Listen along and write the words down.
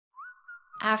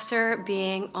After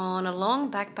being on a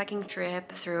long backpacking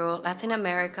trip through Latin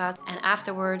America and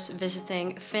afterwards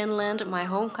visiting Finland, my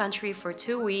home country, for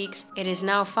 2 weeks, it is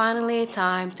now finally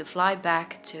time to fly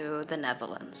back to the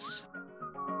Netherlands.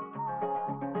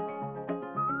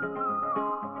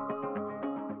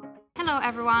 Hello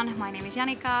everyone, my name is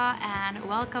Janika and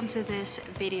welcome to this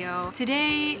video.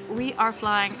 Today we are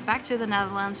flying back to the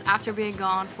Netherlands after being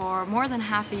gone for more than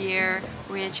half a year,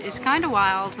 which is kind of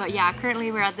wild. But yeah,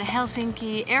 currently we're at the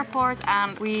Helsinki airport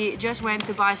and we just went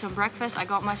to buy some breakfast. I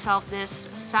got myself this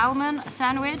salmon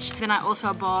sandwich. Then I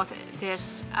also bought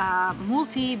this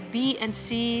multi B and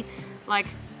C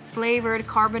flavored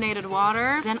carbonated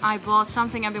water. Then I bought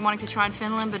something I've been wanting to try in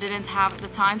Finland but didn't have the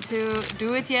time to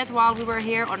do it yet while we were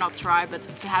here, or not try but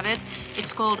to have it.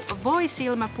 It's called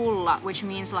voisilmäpulla, which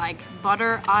means like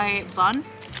butter eye bun.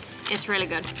 It's really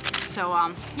good. So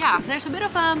yeah, there's a bit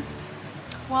of a,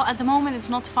 well, at the moment it's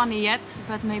not funny yet,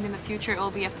 but maybe in the future it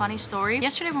will be a funny story.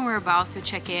 Yesterday when we were about to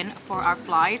check in for our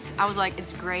flight, I was like,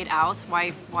 it's grayed out,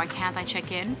 why can't I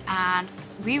check in? And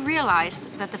we realized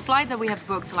that the flight that we had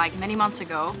booked like many months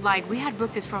ago, like we had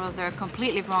booked it from the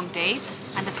completely wrong date,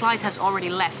 and the flight has already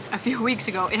left a few weeks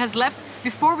ago. It has left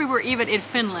before we were even in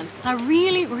Finland. And I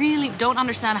really don't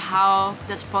understand how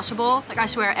that's possible. Like I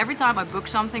swear, every time I book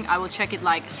something, I will check it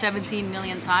like 17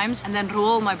 million times, and then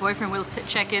Roel, my boyfriend, will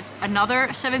check it another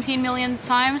 17 million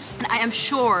times. And I am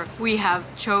sure we have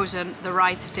chosen the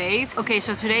right date. Okay,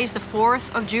 so today is the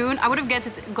 4th of June. I would have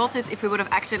got it if we would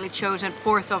have accidentally chosen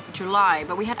 4th of July.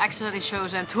 But we had accidentally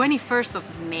chosen 21st of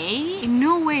May. In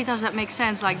no way does that make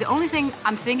sense. Like the only thing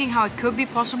I'm thinking how it could be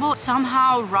possible,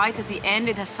 somehow right at the end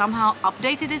it has somehow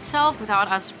updated itself without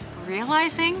us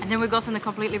realizing, and then we got on the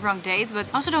completely wrong date. But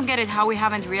I also don't get it how we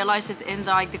haven't realized it in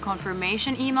the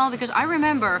confirmation email, because I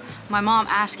remember my mom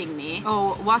asking me,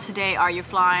 oh, what day are you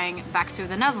flying back to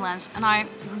the Netherlands? And I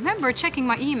remember checking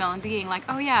my email and being like,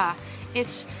 oh yeah,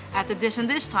 it's at the this and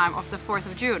this time of the 4th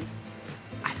of June.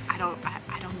 I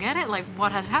don't get it, like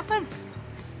what has happened?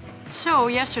 So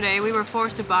yesterday we were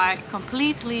forced to buy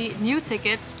completely new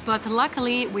tickets, but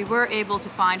luckily we were able to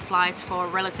find flights for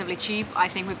relatively cheap. I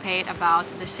think we paid about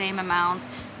the same amount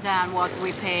than what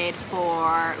we paid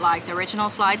for like the original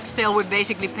flights. Still, we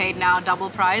basically paid now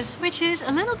double price, which is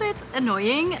a little bit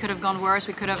annoying. Could have gone worse.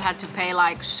 We could have had to pay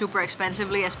like super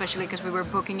expensively, especially because we were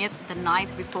booking it the night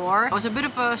before. It was a bit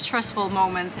of a stressful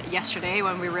moment yesterday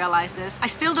when we realized this. I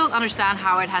still don't understand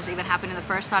how it has even happened in the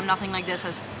first time. Nothing like this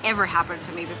has ever happened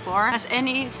to me before. Has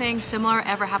anything similar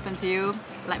ever happened to you?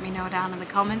 Let me know down in the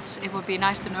comments. It would be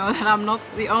nice to know that I'm not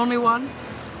the only one.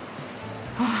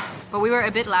 But we were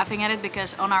a bit laughing at it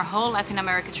because on our whole Latin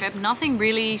America trip, nothing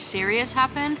really serious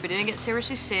happened. We didn't get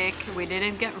seriously sick, we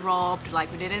didn't get robbed, like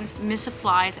we didn't miss a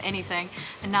flight, anything.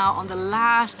 And now on the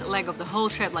last leg of the whole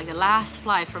trip, like the last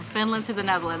flight from Finland to the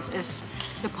Netherlands, is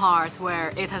the part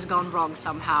where it has gone wrong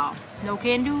somehow. No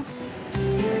can do.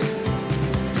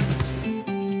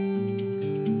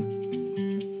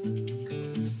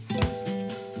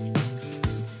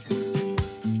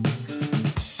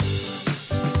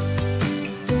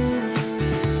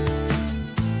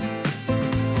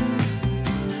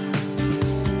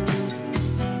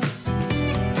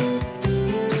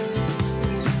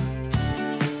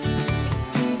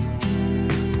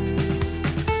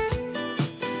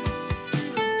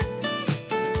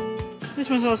 This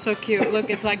one's also cute.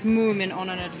 Look, it's like Moomin on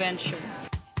an adventure.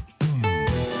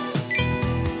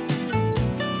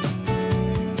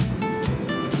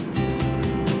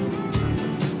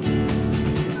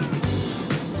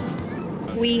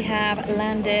 We have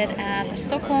landed at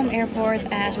Stockholm airport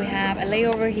as we have a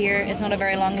layover here. It's not a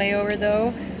very long layover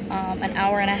though. An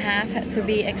hour and a half to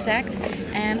be exact,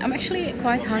 and I'm actually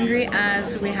quite hungry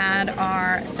as we had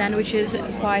our sandwiches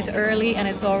quite early and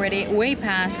it's already way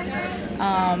past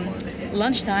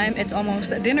lunchtime. It's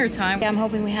almost dinner time. I'm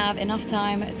hoping we have enough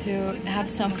time to have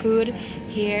some food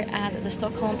here at the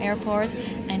Stockholm airport,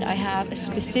 and I have a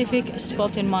specific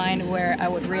spot in mind where I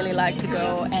would really like to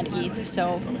go and eat,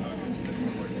 so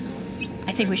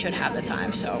I think we should have the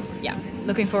time. So yeah,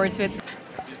 looking forward to it.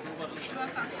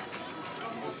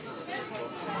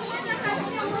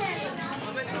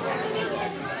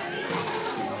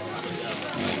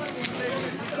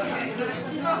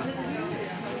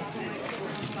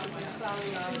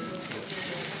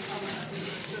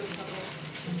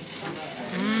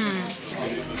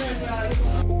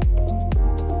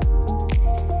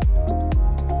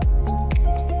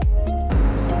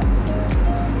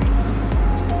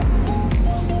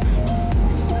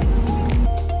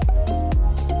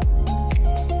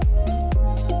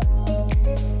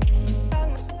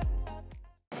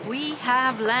 We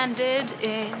have landed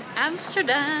in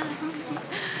Amsterdam.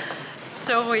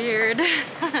 So weird.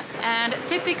 And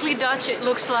typically Dutch, it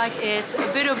looks like it's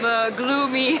a bit of a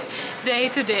gloomy day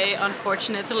today,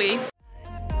 unfortunately.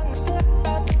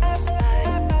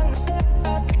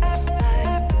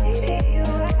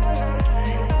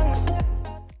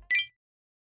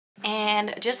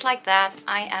 And just like that,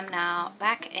 I am now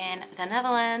back in the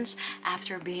Netherlands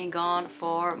after being gone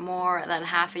for more than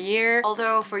half a year.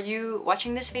 Although for you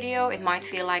watching this video, it might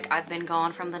feel like I've been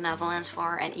gone from the Netherlands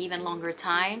for an even longer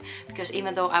time, because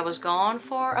even though I was gone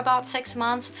for about 6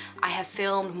 months, I have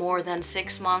filmed more than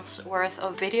 6 months worth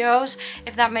of videos,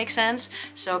 if that makes sense.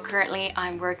 So currently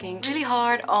I'm working really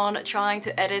hard on trying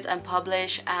to edit and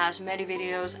publish as many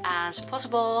videos as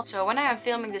possible. So when I am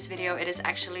filming this video, it is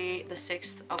actually the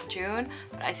 6th of June,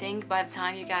 but I think by the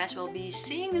time you guys will be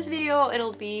seeing this video,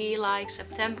 it'll be like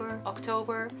September,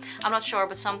 October, I'm not sure,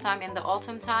 but sometime in the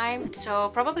autumn time. So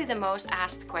probably the most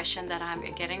asked question that I'm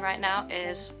getting right now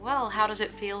is, well, how does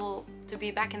it feel to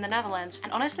be back in the Netherlands?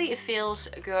 And honestly, it feels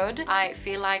good. I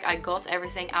feel like I got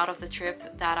everything out of the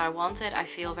trip that I wanted. I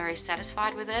feel very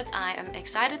satisfied with it. I am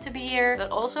excited to be here,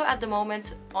 but also at the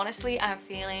moment, honestly, I'm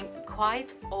feeling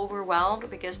quite overwhelmed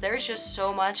because there's just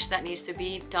so much that needs to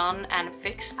be done and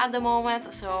fixed at the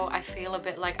moment. So I feel a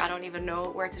bit like I don't even know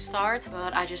where to start,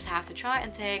 but I just have to try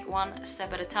and take one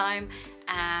step at a time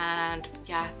and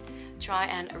yeah, try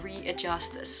and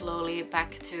readjust slowly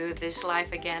back to this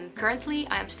life again. Currently,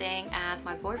 I am staying at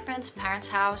my boyfriend's parents'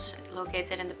 house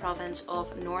located in the province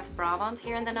of North Brabant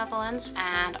here in the Netherlands,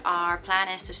 and our plan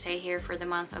is to stay here for the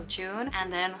month of June,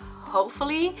 and then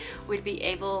hopefully we'd be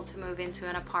able to move into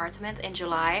an apartment in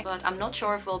July, but I'm not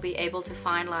sure if we'll be able to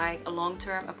find like a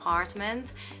long-term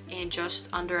apartment in just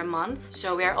under a month.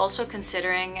 So we are also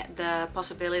considering the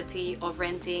possibility of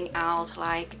renting out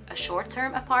like a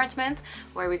short-term apartment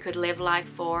where we could live like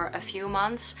for a few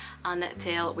months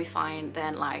until we find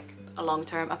then like a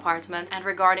long-term apartment. And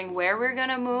regarding where we're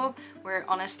gonna move, we're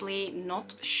honestly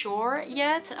not sure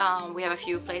yet. We have a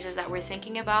few places that we're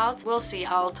thinking about. We'll see.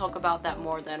 I'll talk about that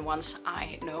more then once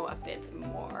I know a bit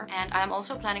more. And I'm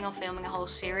also planning on filming a whole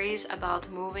series about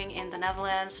moving in the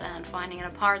Netherlands and finding an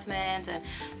apartment and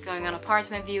going on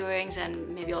apartment viewings, and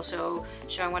maybe also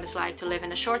showing what it's like to live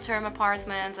in a short-term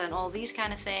apartment and all these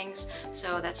kind of things.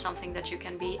 So that's something that you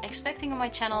can be expecting on my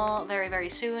channel very,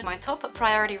 very soon. My top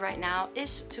priority right now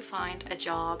is to find a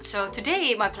job. So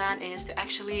today my plan is to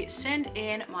actually send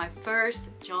in my first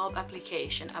job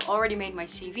application. I've already made my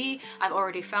CV. I've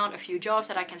already found a few jobs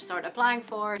that I can start applying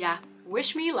for. Yeah,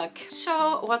 wish me luck.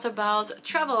 So what about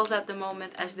travels at the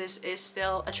moment, as this is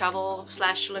still a travel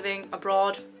slash living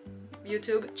abroad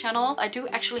YouTube channel? I do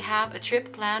actually have a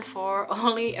trip planned for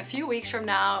only a few weeks from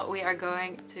now. We are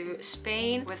going to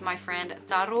Spain with my friend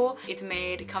Taru. It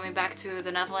made coming back to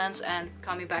the Netherlands and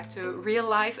coming back to real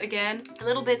life again a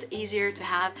little bit easier to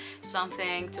have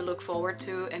something to look forward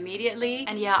to immediately.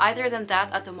 And yeah, other than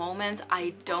that, at the moment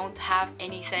I don't have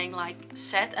anything like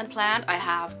set and planned. I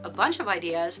have a bunch of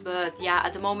ideas, but yeah,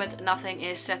 at the moment nothing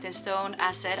is set in stone.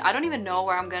 As said, I don't even know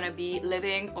where I'm gonna be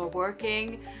living or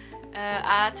working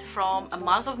at from a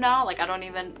month of now. Like I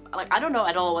don't know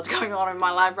at all what's going on in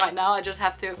my life right now. I just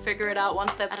have to figure it out one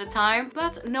step at a time.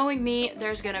 But knowing me,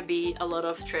 there's gonna be a lot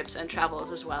of trips and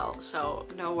travels as well, so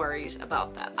no worries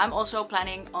about that. I'm also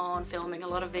planning on filming a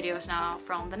lot of videos now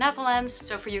from the Netherlands.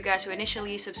 So for you guys who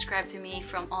initially subscribed to me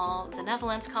from all the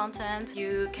Netherlands content,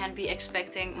 you can be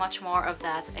expecting much more of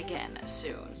that again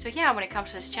soon. So yeah, when it comes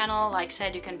to this channel, like I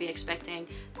said, you can be expecting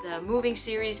the moving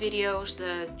series videos,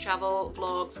 the travel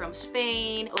vlog from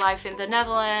Spain, life in the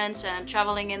Netherlands and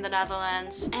traveling in the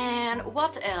Netherlands. And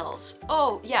what else?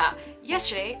 Oh yeah,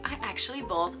 yesterday I actually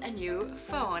bought a new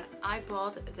phone. I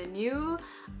bought the new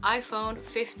iPhone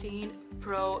 15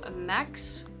 Pro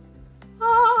Max.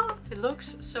 It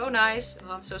looks so nice.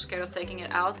 Oh, I'm so scared of taking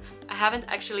it out. I haven't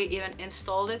actually even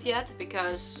installed it yet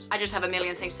because I just have a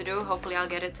million things to do. Hopefully I'll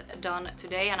get it done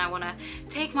today, and I want to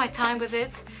take my time with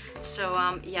it.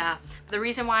 So yeah, the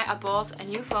reason why I bought a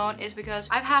new phone is because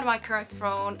I've had my current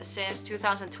phone since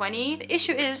 2020. The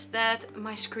issue is that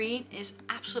my screen is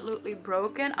absolutely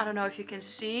broken. I don't know if you can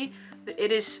see, but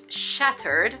it is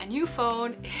shattered. A new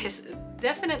phone is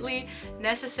definitely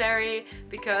necessary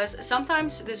because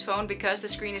sometimes this phone, because the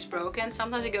screen is broken,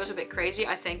 sometimes it goes a bit crazy.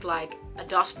 I think like a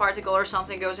dust particle or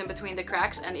something goes in between the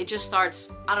cracks and it just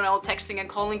starts, I don't know, texting and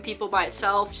calling people by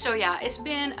itself. So yeah, it's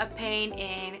been a pain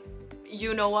in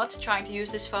you know what, trying to use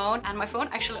this phone. And my phone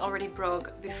actually already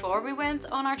broke before we went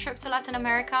on our trip to Latin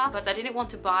America, but I didn't want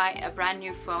to buy a brand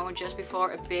new phone just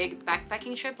before a big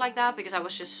backpacking trip like that because I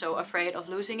was just so afraid of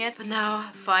losing it. But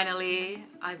now finally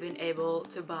I've been able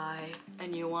to buy a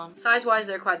new one. Size wise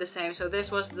they're quite the same. So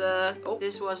this was the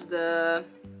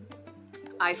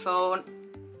iPhone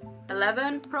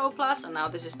 11 Pro Plus, and now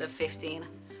this is the 15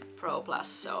 Pro Plus.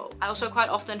 So I also quite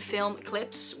often film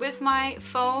clips with my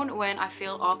phone when I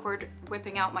feel awkward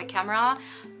whipping out my camera,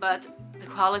 but the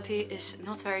quality is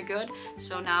not very good.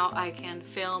 So now I can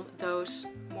film those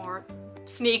more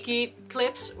sneaky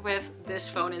clips with this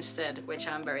phone instead, which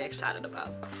I'm very excited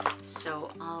about.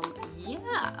 So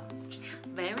yeah,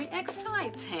 very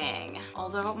exciting.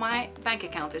 Although my bank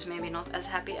account is maybe not as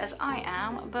happy as I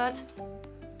am, but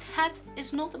that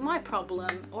is not my problem,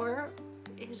 or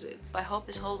is it? I hope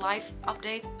this whole life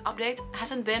update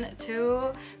hasn't been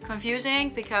too confusing,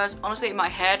 because honestly in my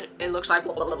head it looks like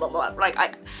blah, blah, blah, blah. Like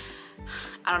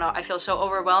I don't know, I feel so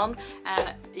overwhelmed,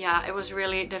 and yeah, it was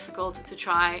really difficult to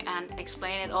try and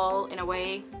explain it all in a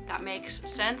way that makes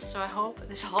sense. So I hope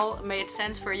this all made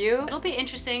sense for you. It'll be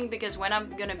interesting because when I'm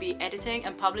gonna be editing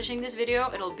and publishing this video,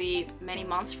 it'll be many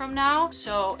months from now.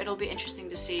 So it'll be interesting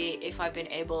to see if I've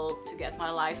been able to get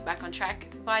my life back on track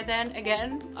by then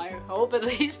again. I hope at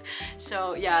least.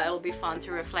 So yeah, it'll be fun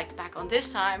to reflect back on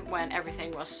this time when everything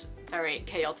was very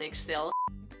chaotic still.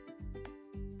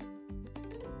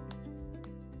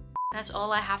 That's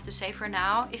all I have to say for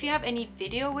now. If you have any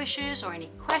video wishes or any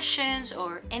questions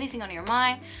or anything on your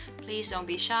mind, please don't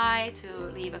be shy to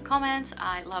leave a comment.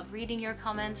 I love reading your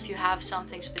comments. If you have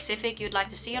something specific you'd like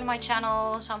to see on my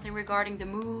channel, something regarding the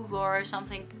move or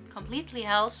something completely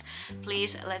else,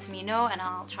 please let me know and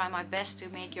I'll try my best to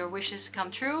make your wishes come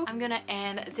true. I'm gonna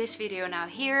end this video now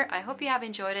here. I hope you have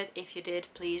enjoyed it. If you did,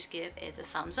 please give it a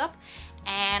thumbs up.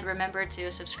 And remember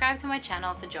to subscribe to my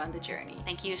channel to join the journey.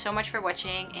 Thank you so much for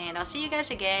watching, and I'll see you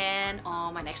guys again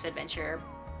on my next adventure.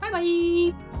 Bye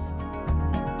bye!